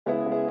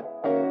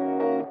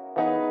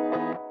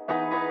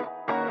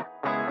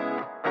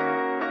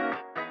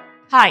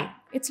Hi,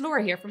 it's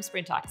Laura here from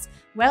Sprintax.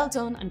 Well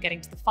done on getting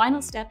to the final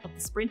step of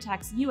the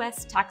Sprintax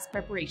US tax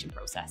preparation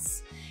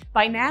process.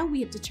 By now, we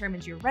have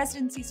determined your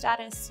residency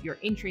status, your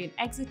entry and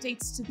exit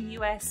dates to the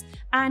US,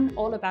 and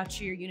all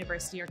about your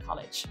university or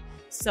college.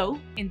 So,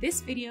 in this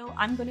video,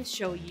 I'm going to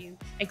show you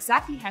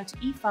exactly how to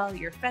e-file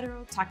your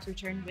federal tax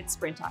return with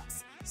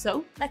Sprintax.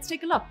 So, let's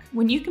take a look.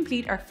 When you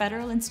complete our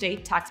federal and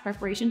state tax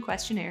preparation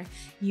questionnaire,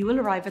 you will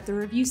arrive at the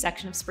review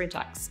section of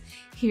Sprintax.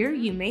 Here,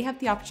 you may have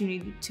the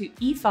opportunity to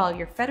e-file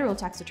your federal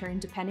tax return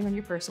depending on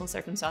your personal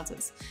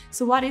circumstances.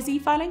 So what is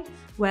e-filing?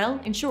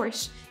 Well, in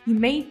short, you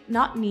may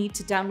not need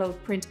to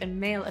download, print and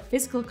mail a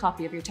physical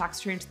copy of your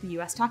tax return to the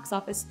US tax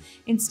office.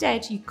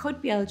 Instead, you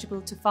could be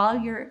eligible to file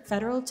your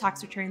federal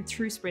tax return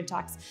through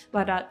Sprintax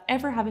without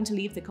ever having to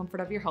leave the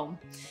comfort of your home.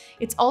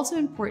 It's also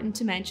important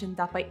to mention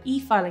that by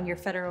e-filing your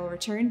federal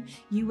return,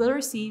 you will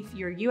receive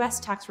your US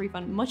tax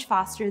refund much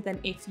faster than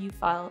if you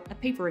file a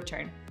paper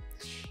return.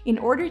 In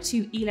order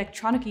to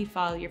electronically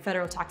file your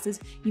federal taxes,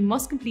 you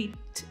must complete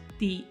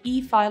the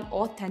e-file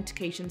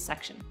authentication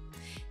section.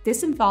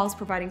 This involves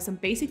providing some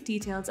basic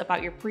details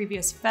about your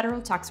previous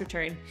federal tax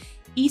return,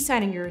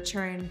 e-signing your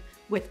return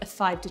with a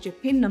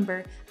 5-digit PIN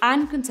number,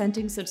 and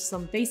consenting to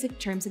some basic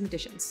terms and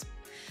conditions.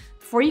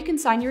 Before you can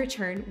sign your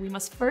return, we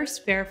must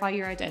first verify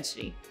your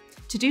identity.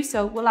 To do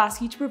so, we'll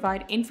ask you to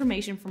provide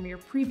information from your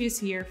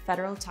previous year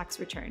federal tax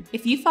return.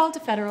 If you filed a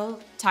federal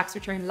tax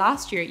return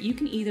last year, you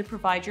can either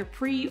provide your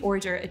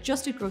pre-order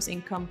adjusted gross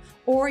income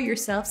or your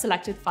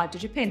self-selected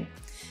 5-digit PIN.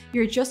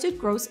 Your adjusted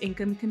gross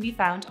income can be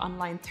found on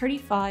line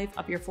 35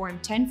 of your Form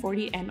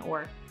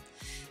 1040-NR.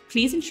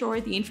 Please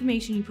ensure the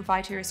information you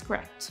provide here is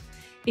correct.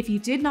 If you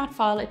did not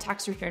file a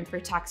tax return for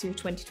tax year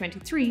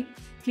 2023,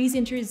 please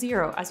enter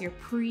 0 as your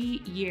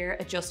pre-year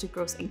adjusted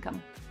gross income.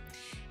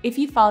 If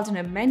you filed an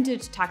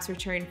amended tax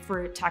return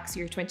for tax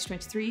year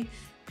 2023,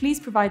 please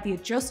provide the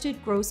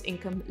adjusted gross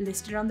income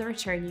listed on the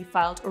return you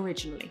filed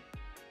originally.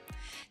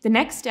 The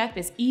next step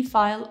is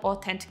e-file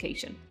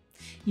authentication.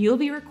 You'll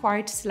be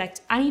required to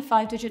select any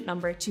 5-digit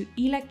number to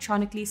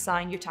electronically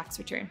sign your tax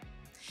return.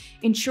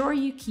 Ensure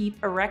you keep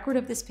a record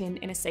of this PIN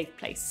in a safe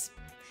place.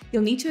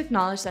 You'll need to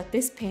acknowledge that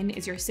this PIN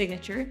is your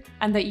signature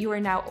and that you are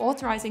now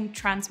authorizing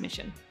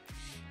transmission.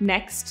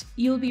 Next,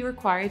 you'll be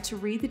required to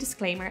read the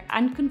disclaimer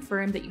and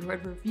confirm that you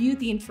have reviewed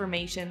the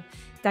information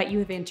that you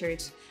have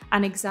entered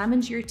and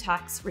examined your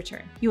tax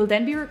return. You will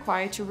then be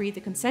required to read the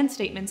consent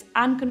statements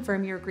and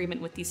confirm your agreement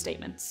with these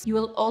statements. You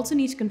will also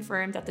need to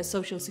confirm that the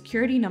social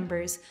security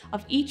numbers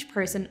of each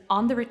person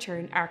on the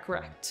return are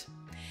correct.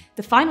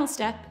 The final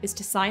step is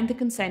to sign the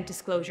consent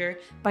disclosure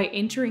by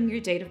entering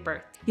your date of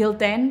birth. You'll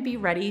then be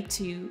ready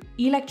to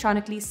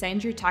electronically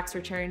send your tax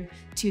return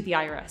to the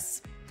IRS.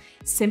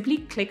 Simply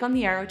click on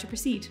the arrow to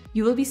proceed.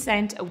 You will be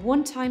sent a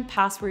one-time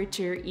password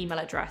to your email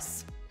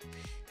address.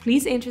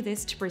 Please enter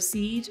this to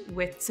proceed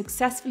with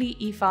successfully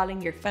e-filing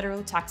your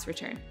federal tax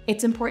return.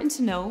 It's important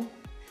to know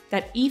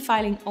that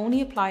e-filing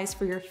only applies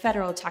for your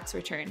federal tax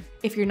return.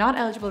 If you're not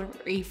eligible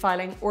for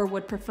e-filing or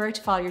would prefer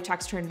to file your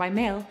tax return by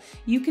mail,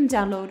 you can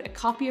download a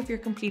copy of your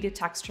completed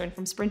tax return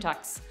from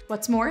Sprintax.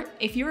 What's more,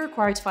 if you're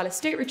required to file a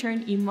state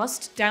return, you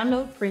must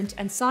download, print,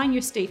 and sign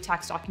your state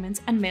tax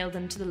documents and mail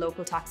them to the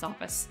local tax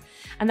office.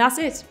 And that's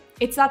it.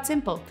 It's that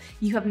simple.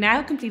 You have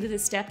now completed the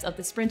steps of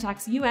the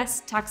Sprintax US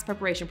tax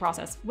preparation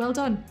process. Well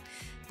done.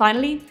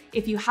 Finally,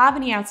 if you have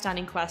any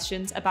outstanding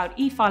questions about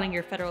e-filing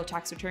your federal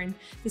tax return,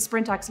 the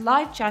Sprintax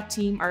live chat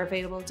team are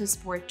available to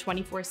support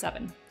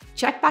 24/7.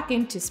 Check back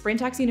into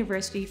Sprintax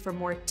University for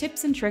more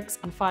tips and tricks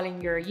on filing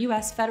your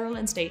US federal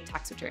and state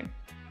tax return.